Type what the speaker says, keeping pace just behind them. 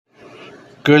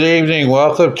Good evening.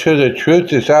 Welcome to the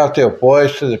Truth is Out There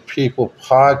Voice of the People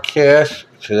podcast.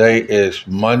 Today is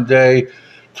Monday.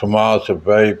 Tomorrow's a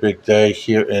very big day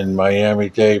here in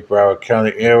Miami-Dade, Broward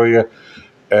County area,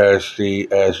 as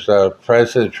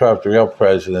President Trump, the real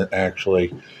president,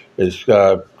 actually, is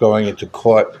going into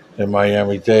court in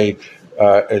Miami-Dade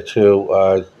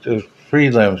to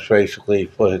prelims, basically,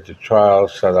 for the trial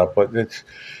set up. But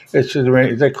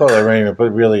they call it arraignment, but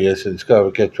it really isn't. It's going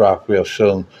to get dropped real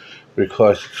soon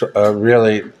because it's a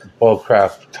really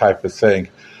bullcrap type of thing.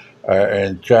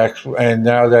 And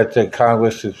now that the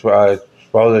Congress has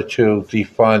voted to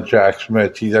defund Jack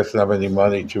Smith, he doesn't have any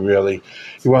money he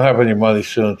won't have any money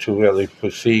soon to really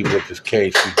proceed with this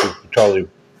case. He's totally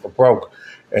broke.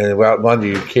 And without money,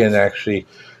 you can't actually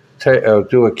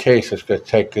do a case that's going to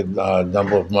take a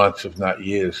number of months, if not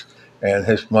years. And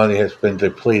his money has been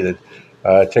depleted,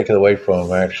 taken away from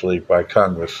him, actually, by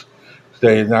Congress.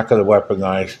 They're not going to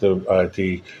weaponize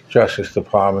the Justice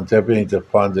Department. They're being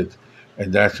defunded,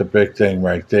 and that's a big thing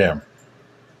right there.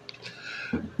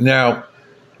 Now,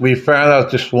 we found out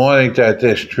this morning that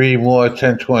there's 3 more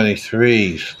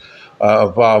 1023s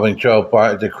involving Joe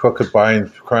Biden, the crooked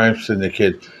Biden crime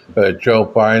syndicate, Joe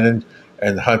Biden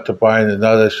and Hunter Biden and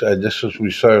others. And this was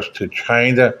reserved to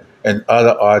China and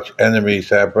other arch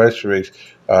enemies, adversaries,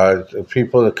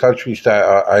 people, the countries that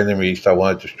are enemies that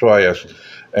want to destroy us.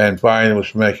 And Biden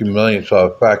was making millions,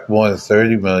 so in fact, more than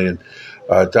 $30 million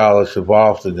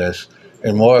involved in this,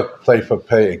 and more play for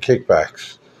pay and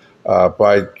kickbacks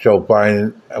by Joe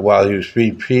Biden while he was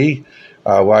VP,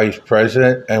 while he's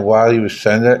president, and while he was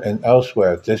senator and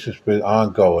elsewhere. This has been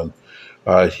ongoing.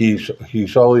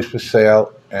 He's always for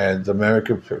sale, and the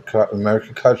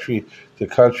American country,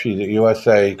 the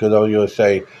USA, good old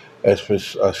USA,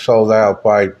 is sold out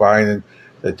by Biden,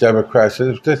 the Democrats.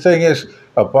 The thing is,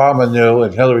 Obama knew,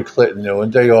 and Hillary Clinton knew,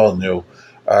 and they all knew,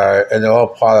 and they're all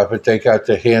part of it. They got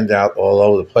their hand out all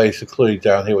over the place, including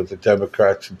down here with the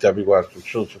Democrats and Debbie Wasserman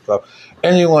Schultz and stuff.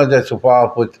 Anyone that's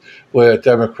involved with a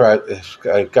Democrat has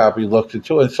got to be looked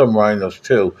into, and some rhinos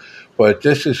too. But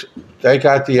they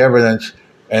got the evidence,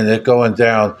 and they're going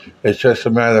down. It's just a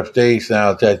matter of days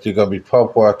now that they're going to be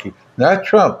pump working, not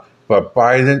Trump, but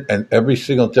Biden and every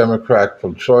single Democrat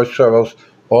from George Soros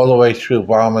all the way through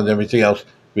Obama and everything else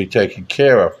be taken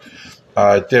care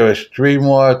of. There is 3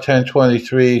 more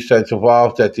 1023s that's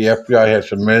involved that the FBI has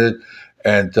submitted,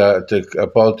 and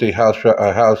both the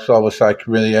House Oversight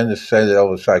Committee and the Senate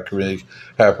Oversight Committee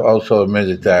have also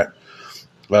admitted that.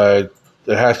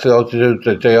 It has to do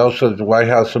that the White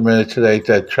House admitted today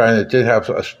that China did have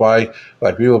a spy,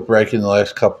 like we were breaking the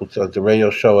last couple of the radio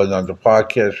show and on the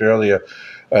podcast earlier.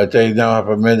 They now have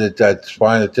admitted that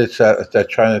China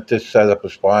did set up a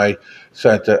spy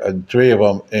center, and 3 of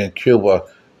them in Cuba,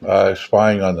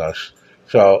 spying on us.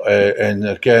 So, and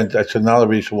again, that's another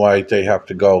reason why they have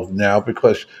to go now,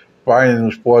 because Biden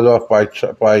was bought off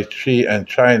by Xi and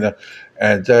China,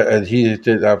 and he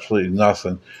did absolutely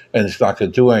nothing, and it's not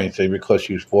going to do anything because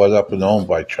he was bought up and owned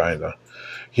by China.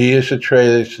 He is a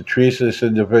traitor, he's a treasonous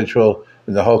individual,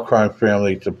 and the whole crime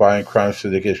family, the Biden crime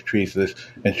syndicate, is treasonous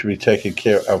and should be taken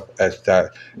care of as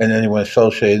that. And anyone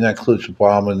associated, and that includes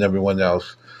Obama and everyone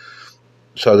else.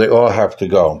 So they all have to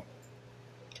go.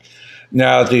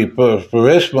 Now, the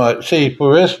Burisma,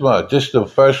 this is the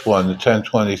first one, the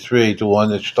 1023, the one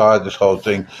that started this whole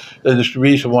thing. And it's the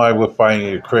reason why we're fighting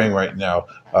in Ukraine right now,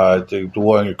 the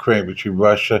war in Ukraine between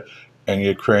Russia and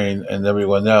Ukraine and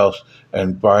everyone else.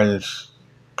 And Biden is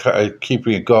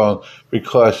keeping it going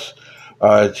because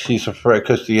she's afraid,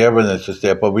 because the evidence is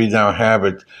there, but we now have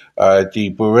it.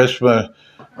 The Burisma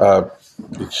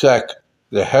exec,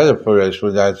 the head of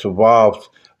Burisma that's involved,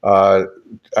 that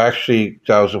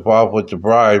was involved with the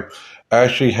bribe,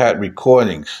 actually had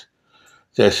recordings.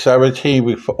 There's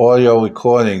 17 audio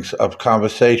recordings of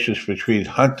conversations between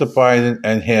Hunter Biden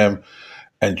and him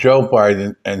and Joe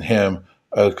Biden and him,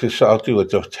 consulting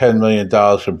with the $10 million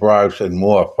in bribes and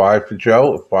more. 5 for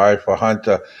Joe, 5 for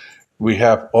Hunter. We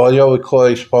have audio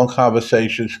recordings, phone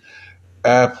conversations,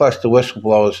 plus the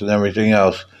whistleblowers and everything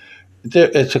else.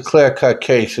 It's a clear-cut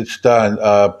case. It's done.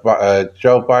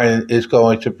 Joe Biden is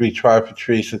going to be tried for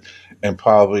treason and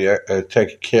probably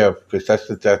taken care of, because that's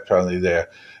the death penalty there.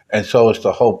 And so is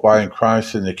the whole Biden crime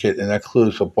syndicate, and that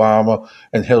includes Obama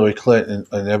and Hillary Clinton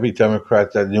and every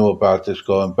Democrat that knew about this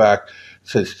going back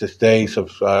since the days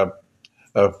of Joe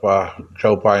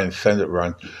Biden's Senate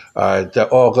run. They're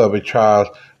all going to be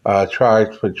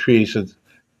tried for treason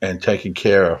and taken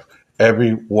care of.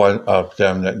 Every one of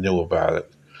them that knew about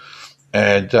it.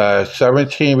 And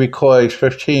 17 recordings,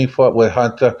 15 with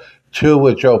Hunter, 2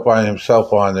 with Joe Biden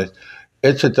himself on it.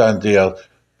 It's a done deal.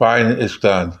 Biden is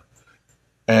done.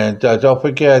 And don't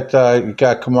forget, you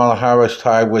got Kamala Harris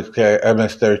tied with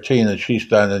MS-13, and she's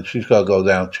done, and she's going to go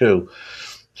down too.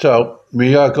 So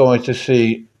we are going to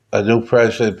see a new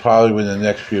president probably within the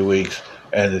next few weeks,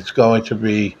 and it's going to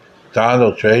be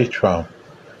Donald J. Trump,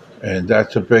 and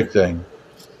that's a big thing.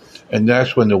 And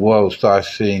that's when the world starts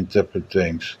seeing different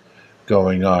things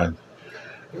going on.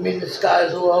 You mean the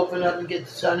skies will open up and get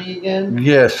sunny again?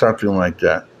 Yeah, something like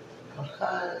that.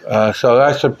 Okay. So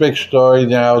that's a big story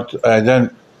now. And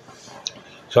then,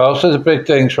 so those are the big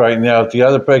things right now. The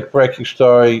other big breaking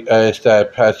story is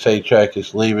that Pat Sajak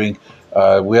is leaving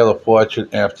Wheel of Fortune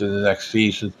after the next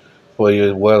season for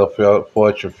your Wheel of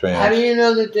Fortune fans. How do you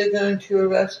know that they're going to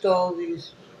arrest all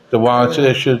these? The warrants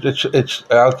issued. It's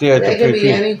out there. They can be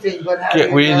anything, but how do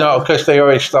you we know because they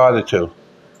already started to.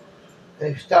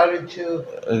 They've started to.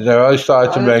 They already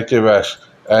started to make the arrest.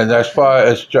 And as far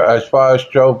as Joe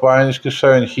Biden is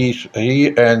concerned,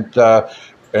 he and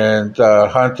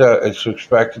Hunter is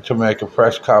expected to make a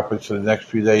press conference in the next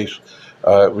few days,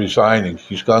 resigning.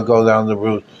 He's going to go down the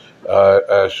route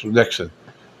as Nixon.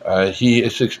 He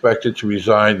is expected to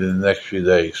resign in the next few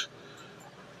days.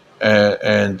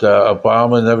 And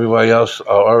Obama and everybody else are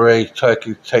already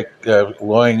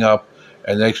lining up,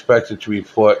 and they expect it to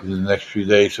report in the next few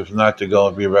days. If not, they're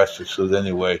going to be arrested soon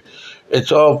anyway.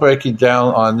 It's all breaking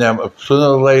down on them. Sooner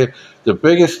or later, the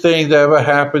biggest thing that ever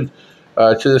happened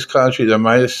to this country that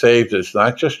might have saved us,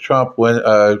 not just Trump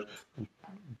doing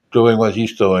what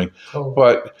he's doing,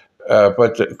 but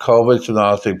the COVID's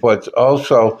another thing. But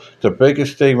also, the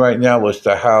biggest thing right now was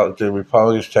the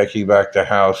Republicans taking back the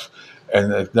House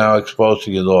and now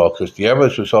exposing it all, because the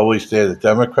evidence was always there. The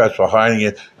Democrats were hiding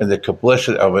it, and the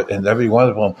complicit of it, and every one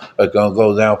of them are going to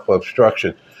go down for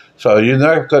obstruction. So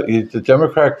the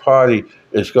Democratic Party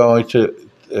is going to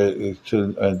be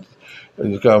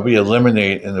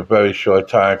eliminated in a very short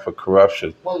time for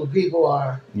corruption. Well, the people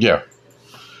are. Yeah.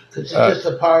 Because it's just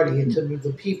a party.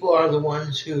 The people are the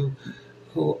ones who.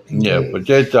 Engage. Yeah, but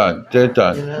they're done. They're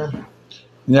done. You know.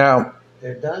 Now.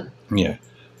 They're done. Yeah.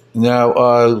 Now,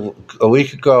 a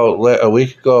week ago,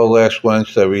 last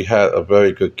Wednesday, we had a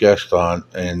very good guest on,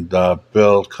 and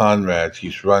Bill Conrad.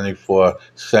 He's running for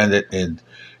Senate in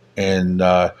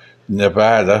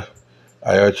Nevada.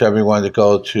 I urge everyone to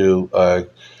go to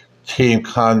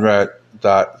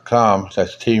teamconrad.com.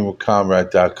 That's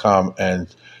teamconrad.com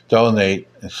and donate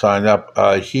and sign up.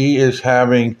 He is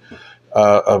having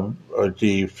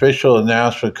the official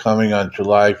announcement coming on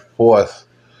July 4th.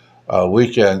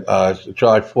 Weekend,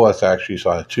 July 4th actually is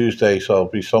on a Tuesday, so it'll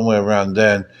be somewhere around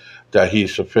then that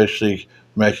he's officially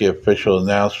making an official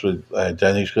announcement, and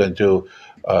then he's going to do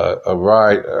a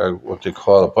ride, what they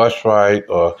call a bus ride,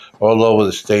 or all over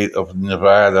the state of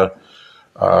Nevada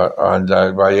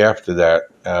right after that.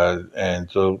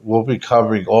 And so we'll be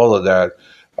covering all of that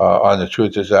on The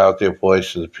Truth Is Out There,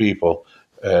 Voice of the People,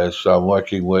 as I'm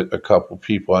working with a couple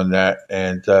people on that.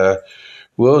 And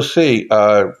we'll see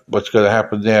what's going to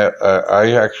happen there.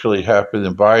 I actually have been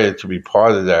invited to be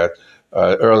part of that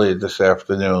earlier this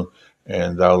afternoon,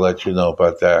 and I'll let you know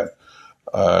about that.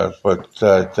 But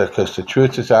because The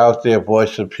Truth Is Out There,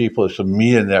 Voice of People is a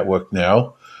media network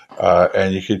now,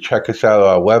 and you can check us out on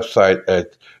our website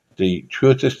at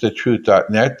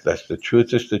thetruthistetruth.net. That's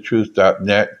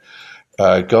thetruthistetruth.net.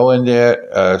 Go in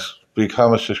there,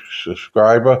 become a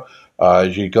subscriber.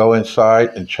 You go inside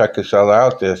and check us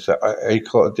out. There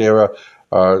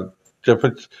are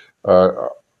different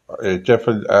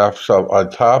apps on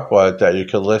top that you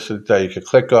can that you can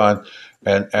click on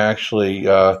and actually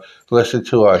listen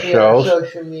to our shows.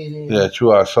 Social media. Yeah, through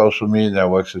our social media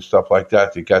networks and stuff like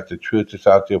that. You got The Truth Is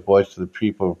Out There, Voice of the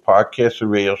People, podcast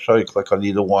and radio show. You click on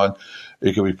either one.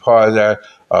 You can be part of that.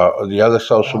 The other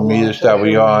social medias that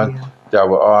we're on,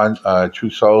 True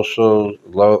Social,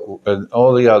 and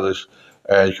all the others.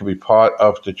 You can be part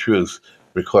of the truth,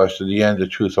 because in the end, the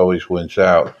truth always wins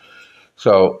out.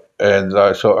 So I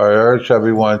urge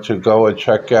everyone to go and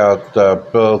check out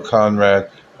Bill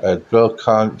Conrad at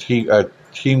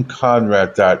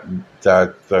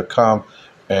teamconrad.com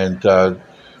and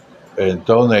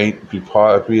donate, be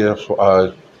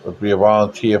a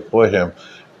volunteer for him,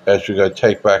 as you're going to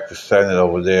take back the Senate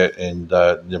over there in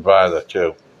Nevada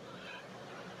too.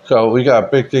 So we got a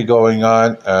big thing going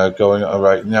on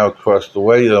right now across the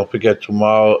way. Don't forget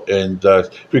tomorrow, and if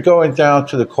you're going down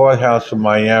to the courthouse in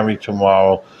Miami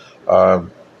tomorrow,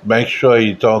 make sure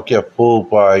you don't get fooled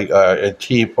by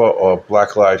Antifa or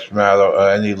Black Lives Matter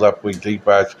or any left-wing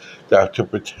debates that to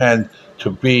pretend to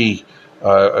be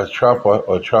Trump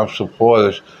or Trump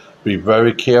supporters. Be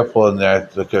very careful in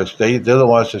that, because they're the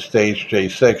ones that staged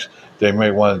J6. They may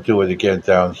want to do it again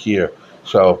down here.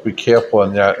 So be careful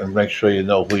on that and make sure you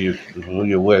know who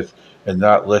you're with, and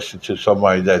not listen to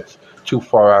somebody that's too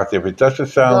far out there. If it doesn't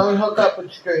sound, don't hook up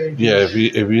with strangers. Yeah,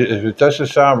 if it doesn't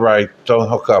sound right, don't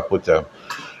hook up with them.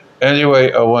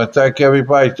 Anyway, I want to thank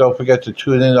everybody. Don't forget to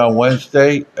tune in on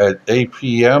Wednesday at 8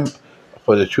 p.m.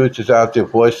 for the Truth Is Out There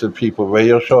Voice of the People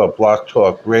radio show at Block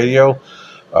Talk Radio.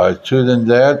 Tune in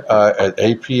there at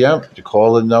 8 p.m. The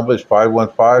call-in number is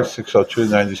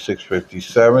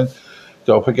 515-602-9657.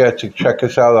 Don't forget to check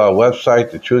us out on our website,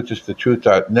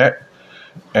 thetruthisTheTruth.net,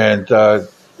 and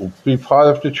be part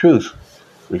of the truth,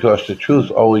 because the truth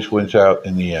always wins out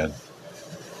in the end.